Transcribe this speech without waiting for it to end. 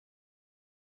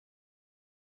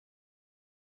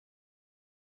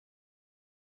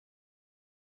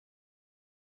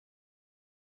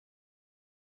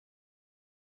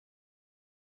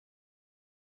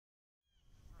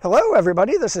Hello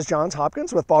everybody, this is Johns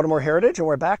Hopkins with Baltimore Heritage, and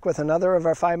we're back with another of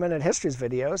our 5-Minute Histories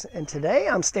videos. And today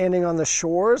I'm standing on the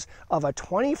shores of a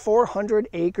 2,400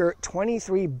 acre,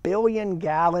 23 billion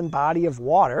gallon body of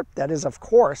water that is, of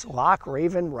course, Loch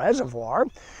Reservoir.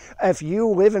 If you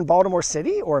live in Baltimore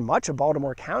City or much of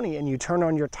Baltimore County and you turn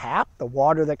on your tap, the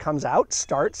water that comes out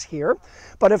starts here.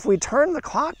 But if we turn the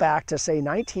clock back to, say,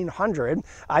 1900,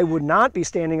 I would not be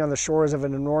standing on the shores of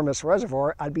an enormous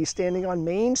reservoir. I'd be standing on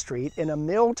Main Street in a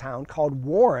mill town called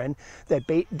Warren that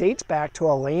dates back to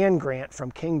a land grant from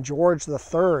King George III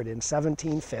in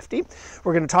 1750.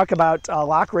 We're going to talk about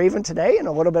Loch Raven today and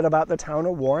a little bit about the town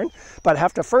of Warren, but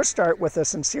have to first start with a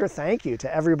sincere thank you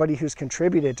to everybody who's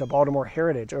contributed to Baltimore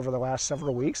Heritage over the last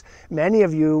several weeks. Many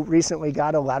of you recently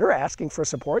got a letter asking for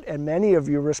support, and many of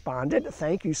you responded.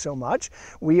 Thank you so much.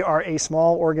 We are a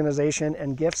small organization,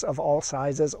 and gifts of all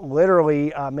sizes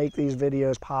literally make these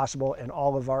videos possible and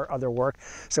all of our other work.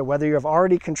 So whether you have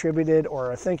already contributed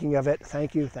or are thinking of it,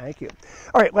 thank you, thank you.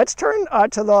 All right, let's turn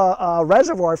to the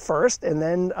reservoir first and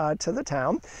then to the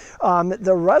town.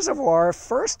 The reservoir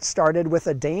first started with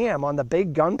a dam on the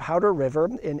Big Gunpowder River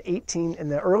in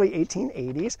the early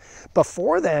 1880s.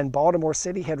 Before then, Baltimore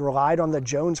City had relied on the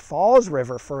Jones Falls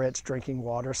River for its drinking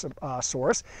water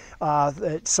source.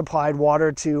 It supplied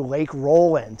water to Lake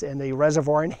Roland and the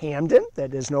reservoir in Hamden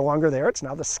that is no longer there. It's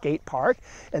now the skate park.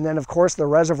 And then, of course, the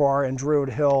reservoir in Druid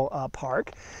Hill Park.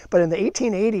 But in the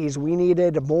 1880s, we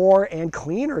needed more and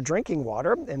cleaner drinking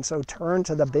water, and so turned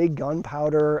to the Big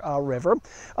Gunpowder River.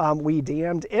 We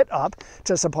dammed it up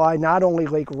to supply not only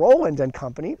Lake Roland and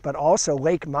Company, but also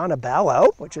Lake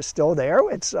Montebello, which is still there.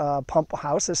 Its pump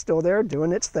house is still there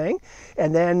doing its thing.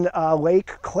 And then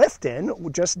Lake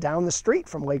Clifton, just down the street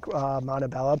from Lake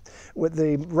Montebello. With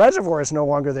the reservoir is no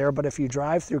longer there, but if you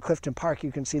drive through Clifton Park,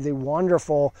 you can see the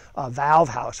wonderful valve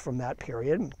house from that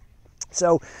period.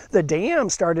 So the dam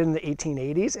started in the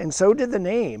 1880s, and so did the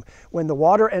name. When the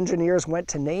water engineers went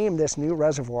to name this new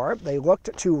reservoir, they looked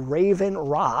to Raven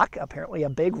Rock, apparently a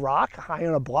big rock high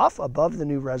on a bluff above the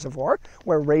new reservoir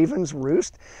where ravens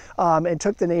roost, and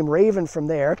took the name Raven from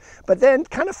there, but then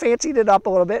kind of fancied it up a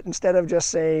little bit. Instead of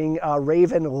just saying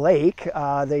Raven Lake,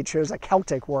 they chose a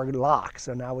Celtic word, Loch.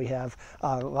 So now we have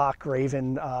Loch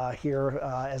Raven here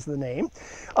as the name.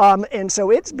 And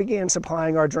so it began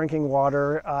supplying our drinking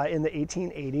water in the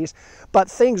 1880s, but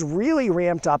things really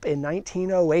ramped up in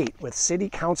 1908 with City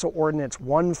Council Ordinance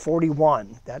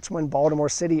 141. That's when Baltimore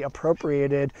City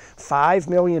appropriated $5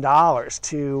 million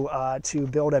to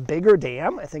build a bigger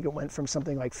dam. I think it went from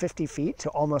something like 50 feet to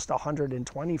almost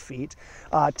 120 feet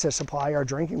to supply our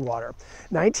drinking water.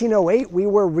 1908, we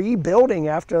were rebuilding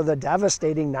after the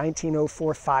devastating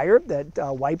 1904 fire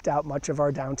that wiped out much of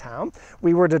our downtown.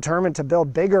 We were determined to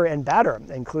build bigger and better,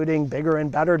 including bigger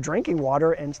and better drinking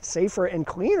water and safer and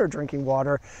cleaner drinking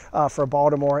water for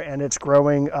Baltimore and its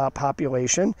growing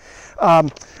population.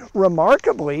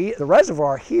 Remarkably, the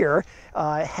reservoir here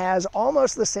has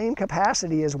almost the same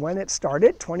capacity as when it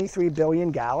started, 23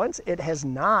 billion gallons. It has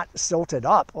not silted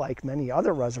up like many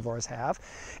other reservoirs have,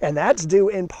 and that's due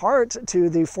in part to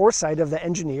the foresight of the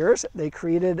engineers. They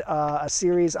created a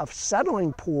series of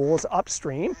settling pools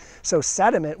upstream, so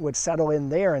sediment would settle in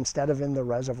there instead of in the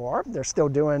reservoir. They're still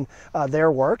doing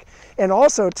their work. And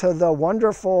also to the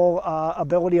wonderful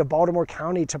ability of Baltimore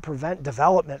County to prevent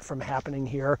development from happening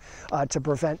here, to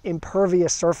prevent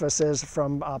impervious surfaces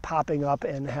from popping up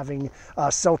and having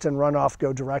silt and runoff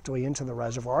go directly into the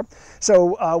reservoir.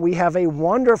 So we have a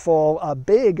wonderful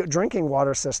big drinking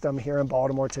water system here in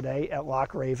Baltimore today at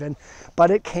Loch Raven, but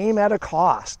it came at a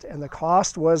cost, and the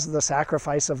cost was the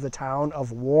sacrifice of the town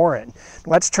of Warren.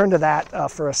 Let's turn to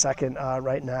that for a second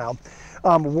right now.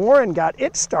 Warren got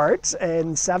its start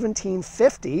in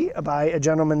 1750 by a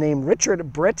gentleman named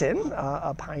Richard Britton,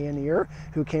 a pioneer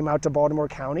who came out to Baltimore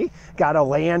County, got a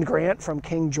land grant from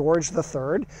King George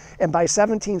III, and by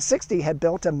 1760 had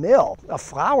built a mill, a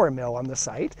flour mill on the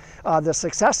site. The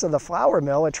success of the flour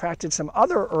mill attracted some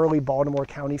other early Baltimore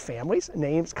County families,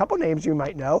 a couple names you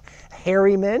might know.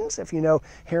 Harrimans, if you know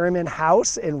Harriman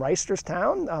House in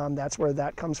Reisterstown, that's where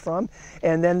that comes from.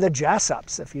 And then the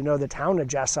Jessups, if you know the town of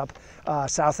Jessup,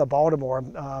 south of Baltimore,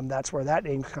 that's where that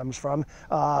name comes from.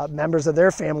 Members of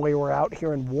their family were out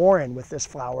here in Warren with this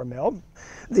flour mill.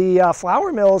 The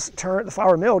flour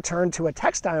mill turned to a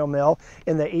textile mill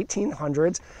in the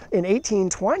 1800s. In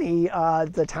 1820,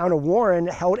 the town of Warren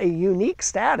held a unique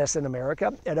status in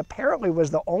America. It apparently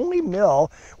was the only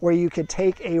mill where you could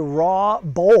take a raw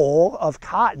boll of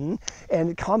cotton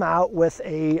and come out with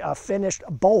a finished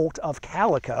bolt of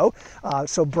calico.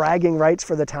 So bragging rights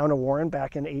for the town of Warren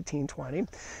back in 1820.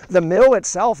 1920. The mill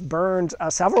itself burned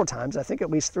several times, I think at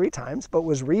least 3 times, but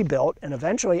was rebuilt and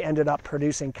eventually ended up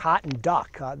producing cotton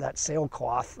duck, that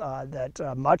sailcloth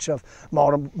that much of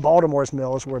Baltimore's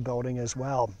mills were building as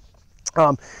well.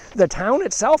 The town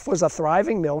itself was a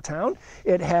thriving mill town.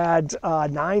 It had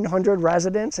 900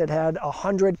 residents. It had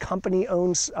 100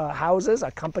 company-owned houses,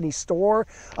 a company store,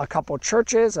 a couple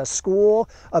churches, a school,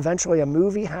 eventually a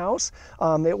movie house.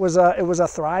 It was a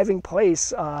thriving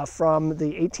place from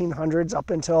the 1800s up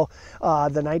until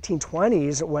the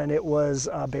 1920s, when it was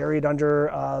buried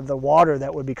under the water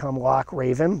that would become Loch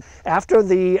Raven. After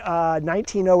the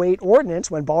 1908 ordinance,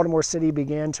 when Baltimore City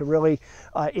began to really,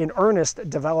 in earnest,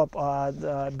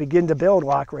 begin to build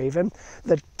Loch Raven,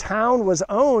 the town was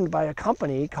owned by a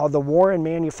company called the Warren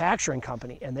Manufacturing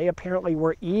Company, and they apparently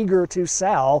were eager to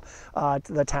sell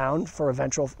to the town for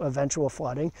eventual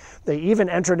flooding. They even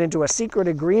entered into a secret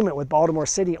agreement with Baltimore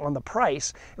City on the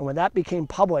price, and when that became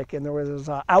public and there was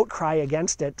an outcry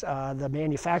against it, the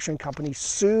manufacturing company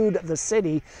sued the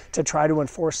city to try to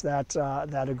enforce that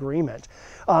agreement.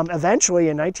 Eventually,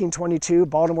 in 1922,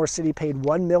 Baltimore City paid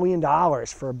 $1 million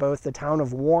for both the town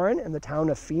of Warren and the town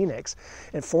of Phoenix.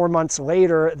 And 4 months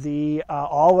later,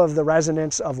 all of the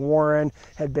residents of Warren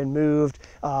had been moved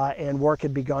and work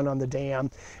had begun on the dam.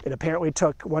 It apparently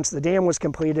took, once the dam was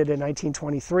completed in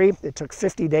 1923, it took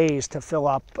 50 days to fill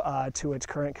up to its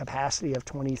current capacity of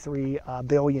 23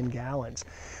 billion gallons.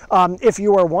 If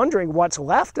you are wondering what's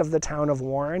left of the town of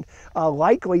Warren,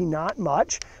 likely not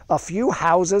much. A few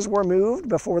houses were moved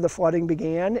before the flooding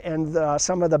began, and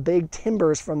some of the big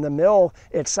timbers from the mill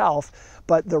itself,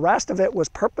 but the rest of it was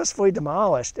purposefully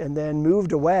demolished and then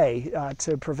moved away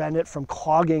to prevent it from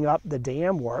clogging up the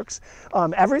dam works.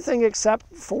 Everything except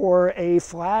for a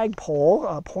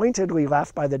flagpole pointedly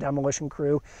left by the demolition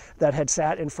crew that had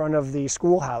sat in front of the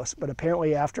schoolhouse, but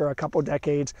apparently after a couple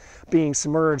decades being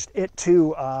submerged, it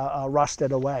too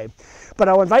rusted away. But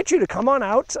I'll invite you to come on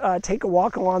out, take a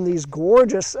walk along these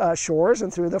gorgeous shores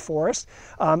and through the forest,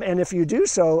 and if you do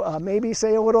so, maybe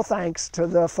say a little thanks to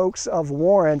the folks of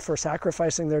Warren for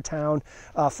sacrificing their town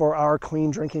for our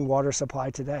clean drinking water supply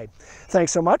today.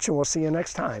 Thanks so much, and we'll see you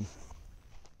next time.